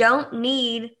 You don't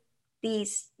need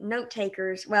these note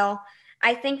takers. Well,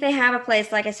 I think they have a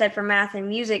place, like I said, for math and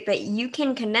music, but you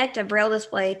can connect a Braille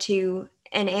display to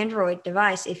an Android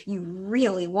device if you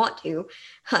really want to.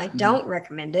 I don't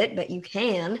recommend it, but you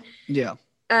can. Yeah.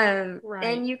 Right.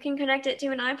 And you can connect it to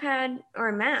an iPad or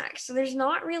a Mac. So there's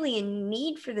not really a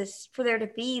need for there to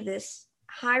be this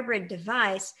hybrid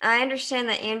device. I understand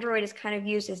that Android is kind of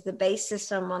used as the base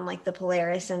system on like the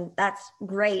Polaris, and that's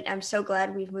great. I'm so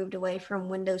glad we've moved away from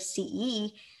Windows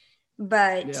CE,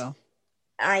 but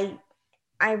I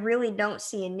really don't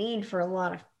see a need for a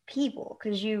lot of people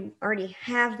because you already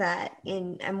have that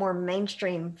in a more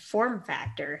mainstream form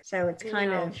factor. So it's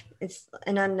it's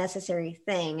an unnecessary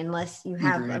thing unless you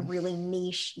have a really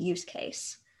niche use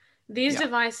case. These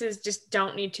devices just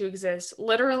don't need to exist.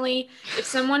 Literally, if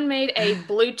someone made a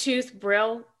Bluetooth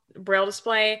Braille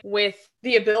display with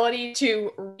the ability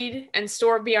to read and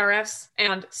store BRFs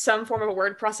and some form of a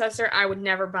word processor, I would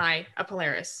never buy a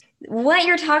Polaris. What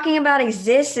you're talking about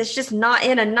exists. It's just not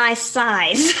in a nice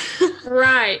size.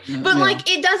 Right. But like,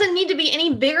 it doesn't need to be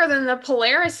any bigger than the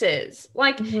Polaris is.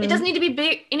 Like, it doesn't need to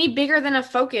be any bigger than a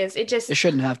Focus. It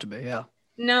shouldn't have to be. Yeah.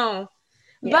 No.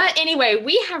 Yeah. But anyway,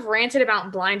 we have ranted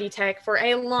about Blindy Tech for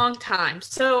a long time.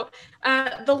 So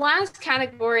the last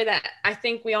category that I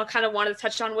think we all kind of wanted to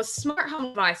touch on was smart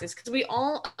home devices, because we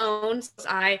all own.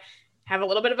 I have a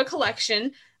little bit of a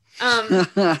collection.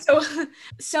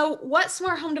 So what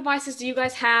smart home devices do you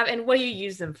guys have, and what do you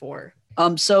use them for?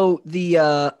 So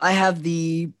I have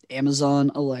the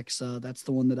Amazon Alexa. That's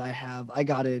the one that I have. I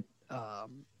got it.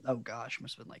 Oh gosh,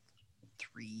 must have been like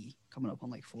 3, coming up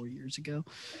on like 4 years ago.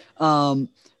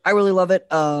 I really love it.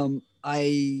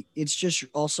 It's just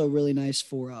also really nice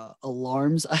for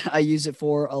alarms. I use it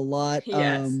for a lot.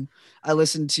 Yes. I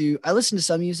listen to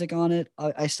some music on it.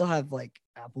 I still have like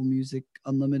Apple Music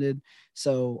Unlimited,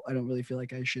 so I don't really feel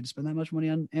like I should spend that much money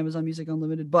on Amazon Music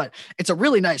Unlimited, but it's a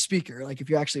really nice speaker. Like if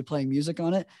you're actually playing music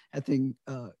on it, that thing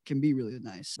can be really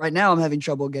nice. Right now I'm having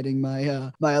trouble getting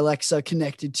my my Alexa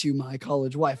connected to my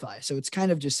college Wi-Fi, so it's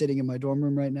kind of just sitting in my dorm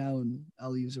room right now, and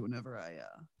I'll use it whenever I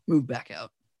move back out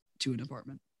to an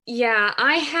apartment. Yeah,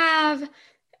 I have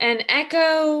an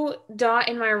Echo Dot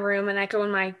in my room, an Echo in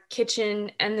my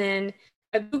kitchen, and then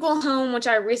a Google Home, which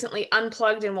I recently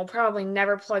unplugged and will probably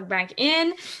never plug back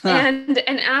in, and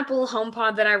an Apple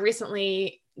HomePod that I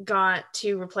recently got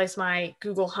to replace my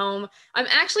Google Home. I'm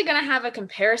actually going to have a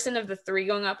comparison of the 3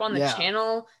 going up on the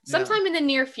channel sometime in the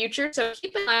near future, so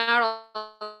keep an eye out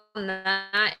on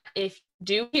that if you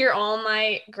do hear all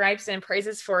my gripes and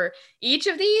praises for each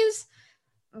of these.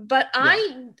 But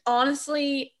I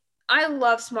honestly, I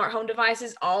love smart home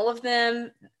devices, all of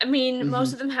them. I mean,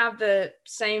 most of them have the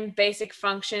same basic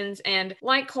functions. And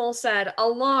like Cole said,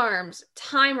 alarms,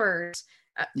 timers,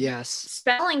 Yes.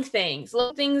 spelling things,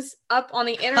 look things up on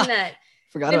the internet.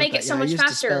 Forgot They about make that. it so Yeah, much I used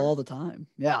faster. to spell all the time.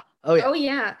 Yeah. Oh yeah. Oh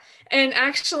yeah. And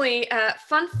actually,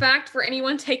 fun fact for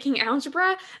anyone taking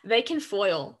algebra, they can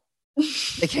FOIL.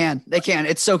 They can.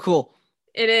 It's so cool.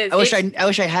 It is. I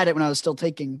wish I had it when I was still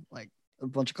taking like a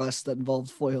bunch of classes that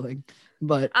involved foiling.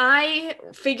 But I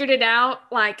figured it out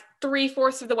like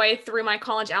 3/4 of the way through my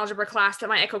college algebra class that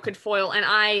my Echo could FOIL, and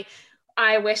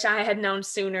I wish I had known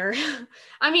sooner.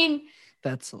 I mean,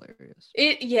 that's hilarious.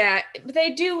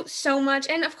 They do so much.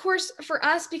 And of course, for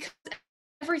us, because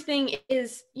everything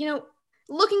is,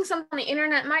 looking something on the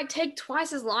internet might take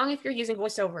twice as long if you're using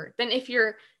VoiceOver than if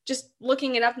you're just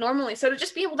looking it up normally. So to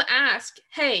just be able to ask,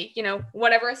 hey,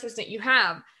 whatever assistant you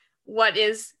have, what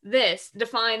is this?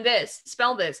 Define this,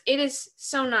 spell this. It is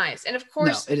so nice. And of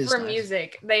course, for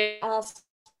music, they all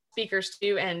speakers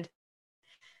too. And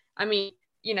I mean,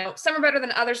 some are better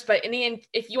than others, but in the end,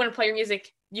 if you want to play your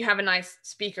music, you have a nice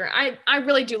speaker. I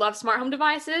really do love smart home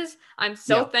devices. I'm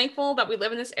so thankful that we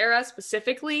live in this era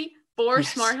specifically for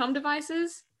smart home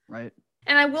devices. Right.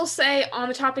 And I will say, on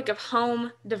the topic of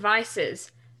home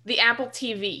devices, the Apple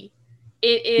TV,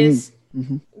 it is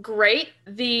great.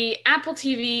 The Apple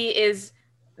TV is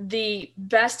the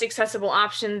best accessible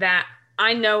option that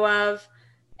I know of,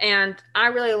 and I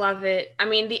really love it. I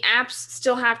mean, the apps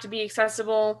still have to be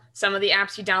accessible. Some of the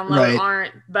apps you download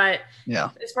aren't, but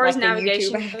as far as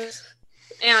navigation goes,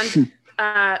 and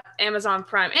Amazon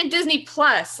Prime and Disney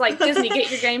Plus, like Disney,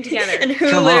 get your game together. And Hulu.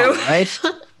 Come on, right?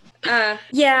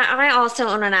 Yeah, I also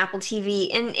own an Apple TV,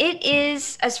 and it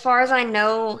is, as far as I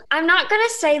know, I'm not going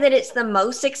to say that it's the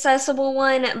most accessible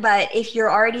one, but if you're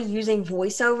already using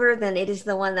VoiceOver, then it is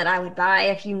the one that I would buy.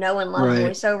 If you know and love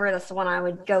VoiceOver, that's the one I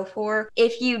would go for.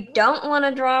 If you don't want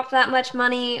to drop that much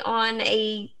money on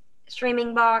a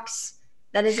streaming box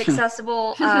that is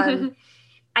accessible,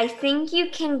 I think you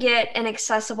can get an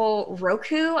accessible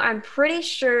Roku. I'm pretty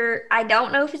sure. I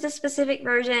don't know if it's a specific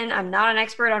version. I'm not an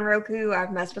expert on Roku.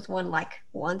 I've messed with one like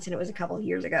once, and it was a couple of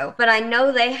years ago. But I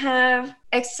know they have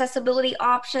accessibility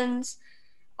options.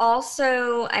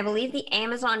 Also, I believe the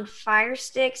Amazon Fire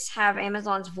Sticks have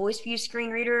Amazon's Voice View screen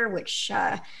reader, which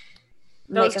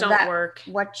those don't work.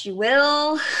 What you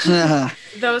will.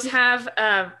 Those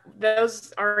are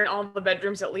in all the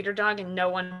bedrooms at Leader Dog, and no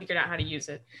one figured out how to use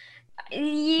it.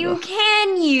 You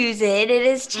can use it. It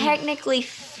is technically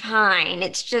fine.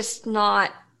 It's just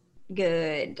not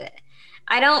good.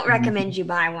 I don't recommend you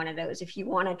buy one of those if you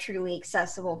want a truly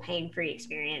accessible, pain-free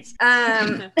experience.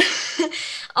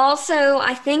 Also,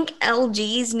 I think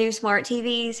LG's new smart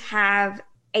TVs have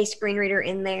a screen reader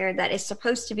in there that is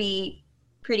supposed to be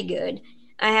pretty good.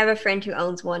 I have a friend who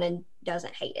owns one and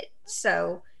doesn't hate it.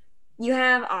 So you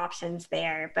have options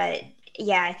there, but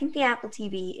yeah, I think the Apple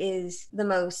TV is the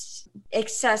most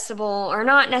accessible, or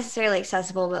not necessarily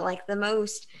accessible, but like the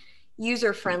most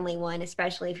user-friendly one,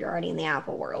 especially if you're already in the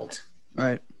Apple world.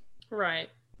 Right.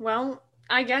 Well,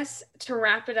 I guess to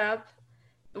wrap it up,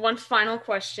 one final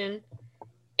question.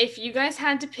 If you guys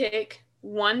had to pick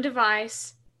one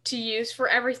device to use for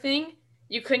everything,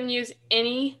 you couldn't use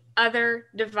any other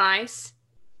device,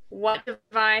 what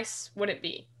device would it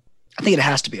be? I think it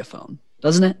has to be a phone,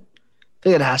 doesn't it? I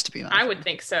think it has to be an iPhone. I would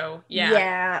think so, yeah.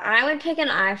 Yeah, I would pick an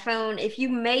iPhone. If you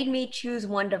made me choose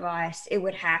one device, it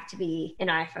would have to be an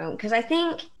iPhone, because I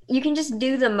think you can just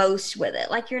do the most with it.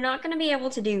 Like, you're not going to be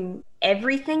able to do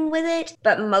everything with it,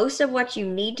 but most of what you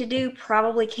need to do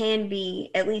probably can be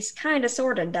at least kind of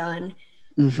sort of done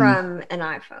from an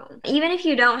iPhone. Even if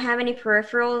you don't have any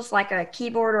peripherals like a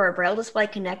keyboard or a braille display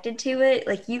connected to it,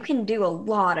 like, you can do a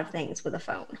lot of things with a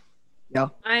phone. Yeah,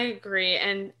 I agree.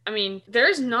 And I mean,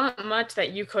 there's not much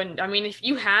that you couldn't. I mean, if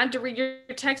you had to read your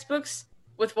textbooks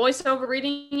with VoiceOver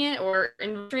reading it or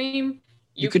in Stream,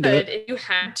 you could. If you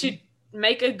had to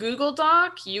make a Google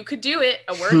Doc, you could do it.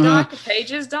 A Word doc, a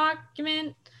Pages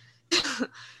document.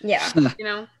 Yeah.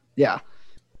 Yeah.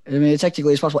 I mean,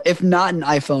 technically it's possible. If not an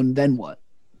iPhone, then what?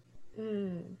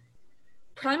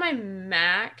 Probably my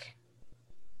Mac.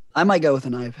 I might go with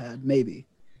an iPad, maybe.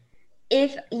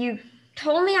 If you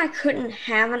told me I couldn't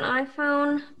have an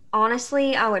iPhone,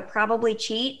 honestly, I would probably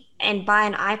cheat and buy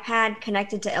an iPad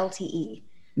connected to LTE.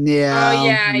 Yeah.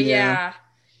 Oh, yeah.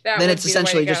 Then it's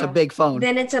essentially just a big phone.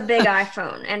 Then it's a big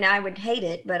iPhone, and I would hate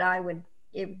it, but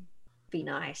it'd be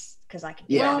nice because I can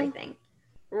do everything.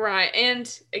 Right.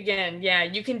 And again,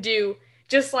 you can do,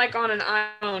 just like on an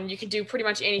iPhone, you can do pretty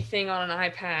much anything on an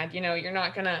iPad. You're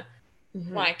not going to,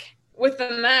 like, with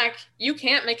the Mac, you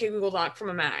can't make a Google Doc from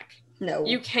a Mac. No.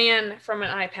 You can from an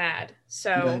iPad.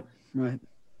 So, right.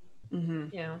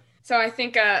 So I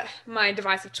think my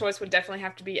device of choice would definitely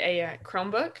have to be a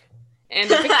Chromebook. and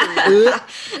victory.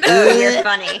 Oh, you're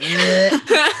funny.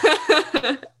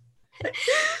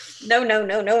 No.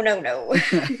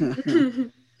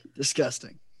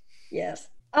 Disgusting. Yes.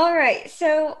 All right.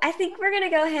 So I think we're going to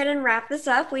go ahead and wrap this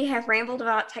up. We have rambled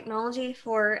about technology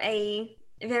for a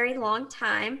very long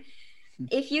time.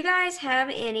 If you guys have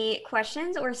any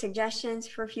questions or suggestions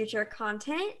for future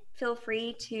content, feel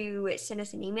free to send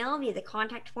us an email via the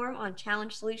contact form on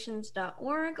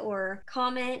challengesolutions.org or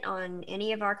comment on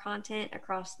any of our content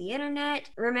across the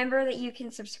internet. Remember that you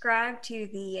can subscribe to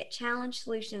the Challenge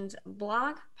Solutions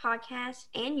blog, podcast,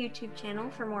 and YouTube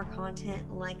channel for more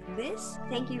content like this.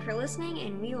 Thank you for listening,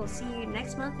 and we will see you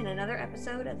next month in another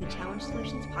episode of the Challenge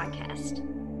Solutions podcast.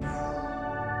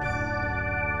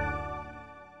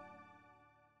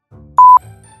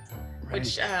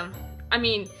 Which, I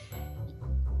mean,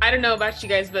 I don't know about you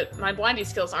guys, but my blinding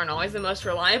skills aren't always the most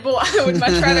reliable. I would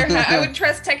much rather I would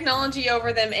trust technology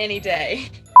over them any day.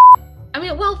 I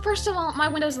mean, well, first of all, my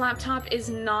Windows laptop is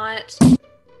not...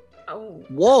 Oh.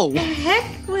 Whoa. The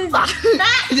heck was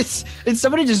that? Did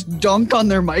somebody just dunk on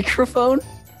their microphone?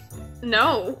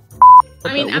 No.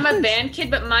 I mean, I'm a band kid,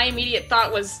 but my immediate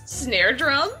thought was snare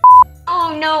drum.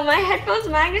 Oh no, my headphones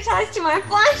magnetized to my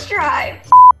flash drive.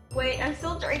 Wait, I'm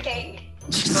still drinking.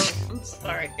 Oh, I'm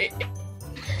sorry.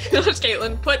 Gosh,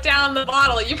 Caitlin, put down the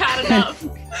bottle. You've had enough.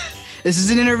 This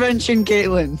is an intervention,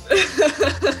 Caitlin.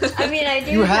 I mean, I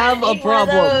do You have a need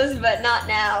problem. one of those, but not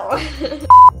now.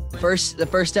 The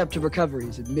first step to recovery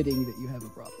is admitting that you have a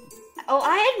problem. Oh,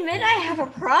 I admit I have a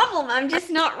problem. I'm just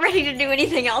not ready to do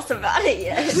anything else about it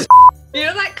yet. You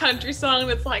know that country song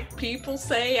that's like, people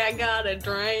say I got a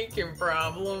drinking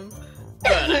problem,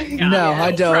 but I got No,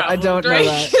 I don't know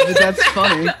that. But that's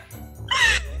funny.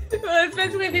 Well, it's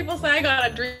basically people say I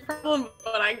got a drink problem,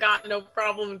 but I got no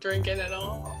problem drinking at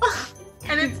all.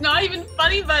 And it's not even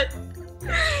funny, but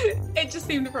it just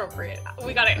seemed appropriate.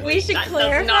 We should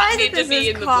clarify that this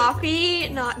is coffee,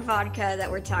 not vodka,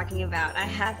 that we're talking about. I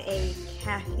have a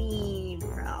caffeine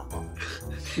problem.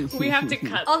 We have to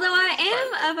cut. Although I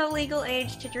am of a legal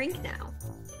age to drink now.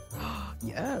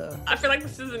 Yeah. I feel like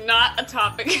this is not a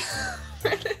topic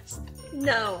for this.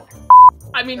 No.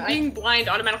 I mean, being blind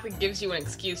automatically gives you an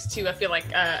excuse too. I feel like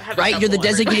Right, you're the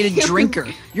designated drinker.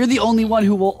 You're the only one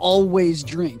who will always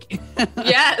drink.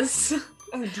 Yes.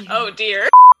 Oh dear.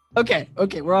 Okay,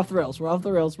 we're off the rails. We're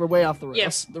way off the rails.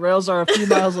 Yes. The rails are a few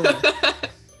miles away.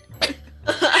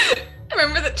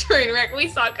 Remember the train wreck we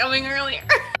saw coming earlier?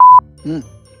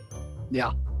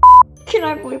 Yeah. Can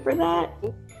I blooper that?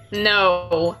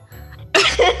 No.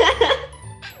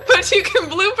 But you can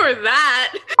blooper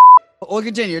that. We'll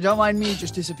continue. Don't mind me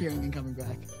just disappearing and coming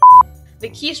back. The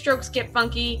keystrokes get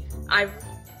funky.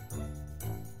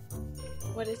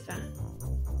 What is that?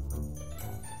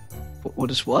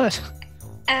 What is what?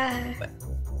 I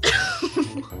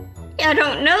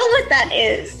don't know what that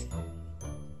is.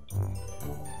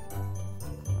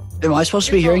 Am I supposed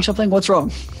to be hearing something? What's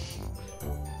wrong?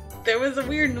 There was a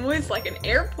weird noise like an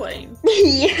airplane.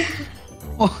 Yeah.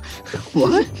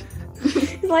 What?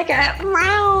 Like a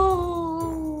meow.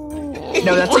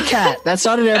 No, that's a cat. That's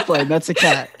not an airplane. That's a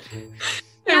cat.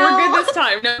 Hey, we're good this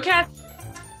time. No cat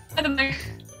at the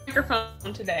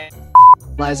microphone today.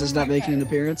 Liza's not making an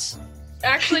appearance.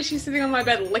 Actually, she's sitting on my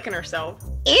bed licking herself.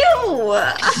 Ew.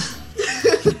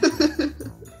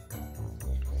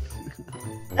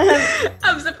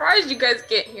 I'm surprised you guys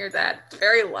can't hear that. It's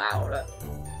very loud.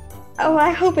 Oh,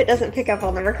 I hope it doesn't pick up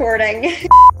on the recording.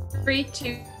 3,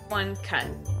 2, 1, cut.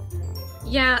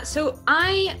 Yeah, so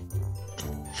I...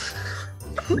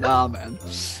 Nah, man.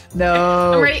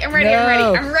 No. I'm ready.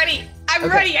 No. I'm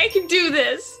ready. I can do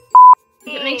this.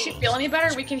 If it makes you feel any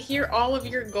better, we can hear all of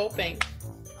your gulping.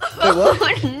 Wait,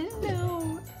 what?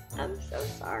 No. I'm so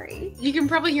sorry. You can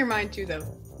probably hear mine too, though.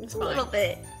 It's A fine. little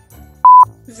bit.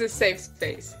 This is a safe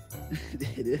space.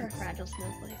 It For is. fragile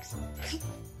snowflakes.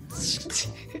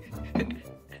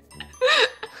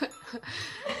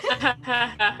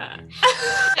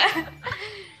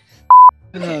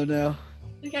 Oh no.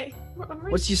 Okay. I'm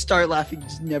ready. Once you start laughing, you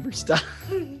just never stop.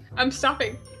 I'm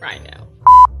stopping right now.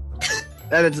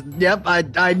 That is. Yep.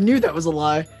 I knew that was a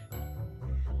lie.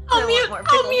 I'll I mute. want more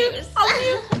I'll pickle mute. juice. I'll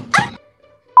mute.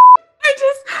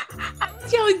 I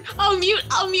was yelling, I'll mute.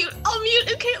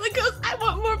 And Caitlin goes, I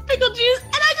want more pickle juice.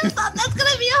 And I just thought that's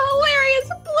gonna be a hilarious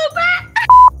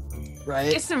blooper.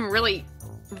 Right. It's some really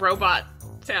robot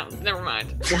sounds. Never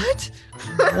mind. What?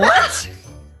 What?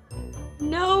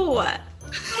 No.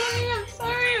 I'm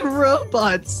sorry.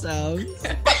 Robot sounds.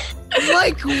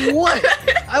 Like what?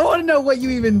 I want to know what you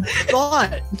even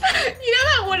thought. You know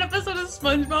that one episode of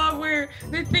SpongeBob where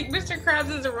they think Mr. Krabs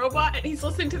is a robot and he's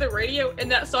listening to the radio and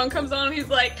that song comes on and he's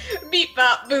like, beep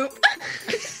bop boop.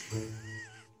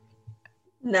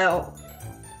 No.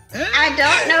 I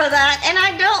don't know that, and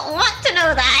I don't want to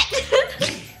know that.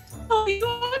 Oh, you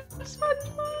watch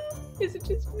SpongeBob? Is it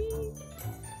just me?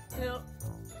 No.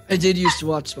 I did used to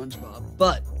watch SpongeBob,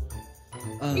 but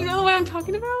You know what I'm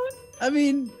talking about? I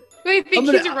mean, They think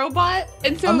he's a robot,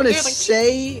 and so I'm gonna they're like,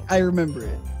 say I remember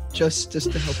it just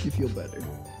to help you feel better.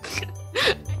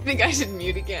 I think I should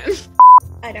mute again.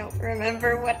 I don't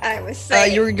remember what I was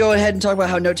saying. You were gonna go ahead and talk about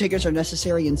how note takers are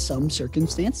necessary in some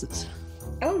circumstances.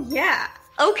 Oh, yeah.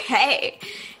 Okay.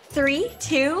 3,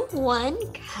 2,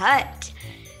 1, cut.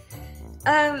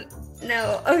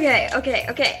 No. Okay.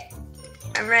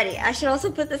 I'm ready. I should also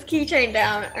put this keychain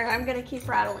down, or I'm gonna keep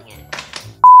rattling it.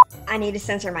 I need to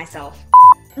censor myself.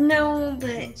 No,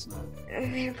 but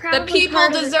they're probably The people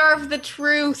part of deserve the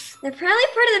truth. They're probably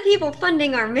part of the people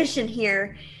funding our mission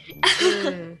here.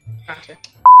 Gotcha.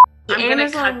 I'm gonna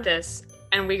Amazon- cut this,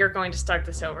 and we are going to start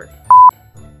this over.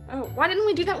 Oh, why didn't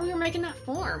we do that when we were making that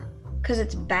form? Because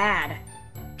it's bad.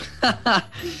 And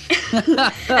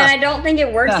I don't think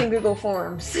it works in Google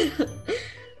Forms.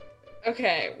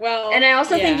 Okay, well. And I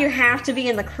also think yeah. you have to be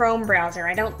in the Chrome browser.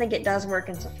 I don't think it does work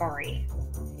in Safari.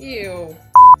 Ew.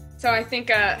 So I think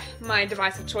my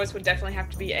device of choice would definitely have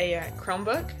to be a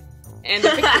Chromebook. And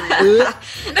a Victory.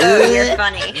 Oh, you're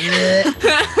funny.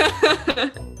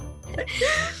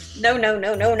 No.